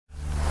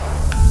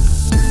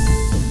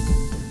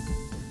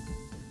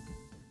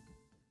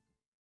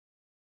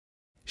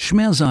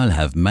Schmersal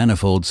have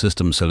manifold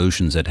system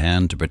solutions at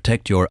hand to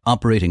protect your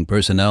operating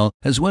personnel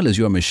as well as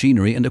your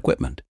machinery and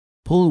equipment.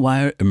 Pull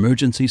wire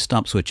emergency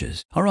stop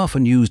switches are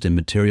often used in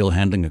material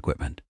handling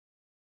equipment.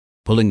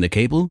 Pulling the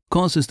cable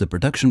causes the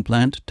production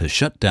plant to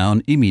shut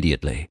down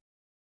immediately.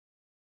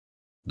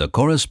 The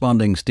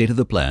corresponding state of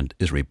the plant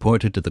is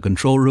reported to the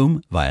control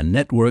room via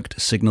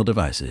networked signal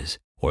devices,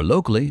 or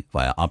locally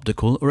via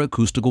optical or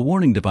acoustical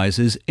warning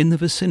devices in the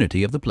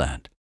vicinity of the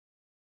plant.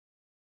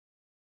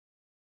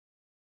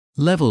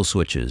 Level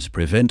switches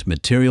prevent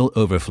material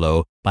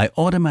overflow by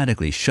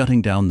automatically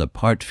shutting down the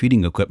part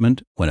feeding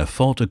equipment when a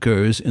fault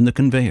occurs in the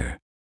conveyor.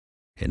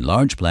 In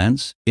large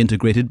plants,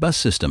 integrated bus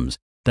systems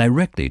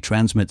directly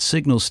transmit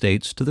signal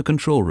states to the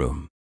control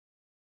room.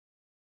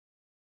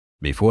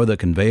 Before the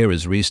conveyor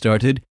is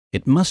restarted,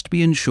 it must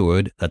be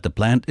ensured that the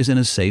plant is in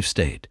a safe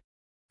state.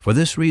 For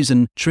this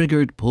reason,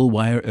 triggered pull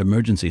wire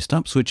emergency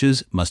stop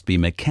switches must be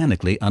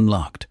mechanically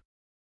unlocked.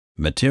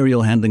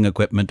 Material handling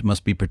equipment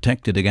must be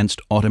protected against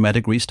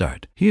automatic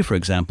restart, here for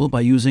example by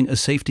using a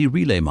safety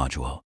relay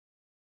module.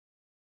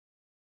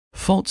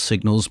 Fault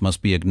signals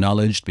must be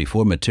acknowledged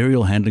before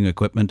material handling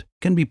equipment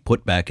can be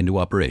put back into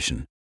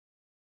operation.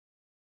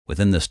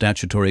 Within the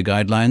statutory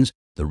guidelines,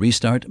 the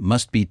restart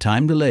must be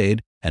time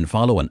delayed and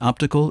follow an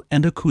optical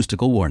and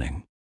acoustical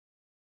warning.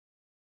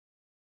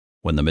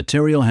 When the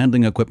material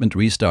handling equipment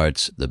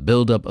restarts, the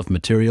buildup of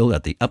material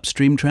at the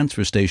upstream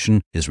transfer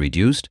station is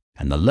reduced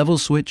and the level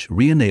switch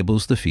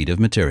re-enables the feed of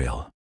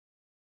material.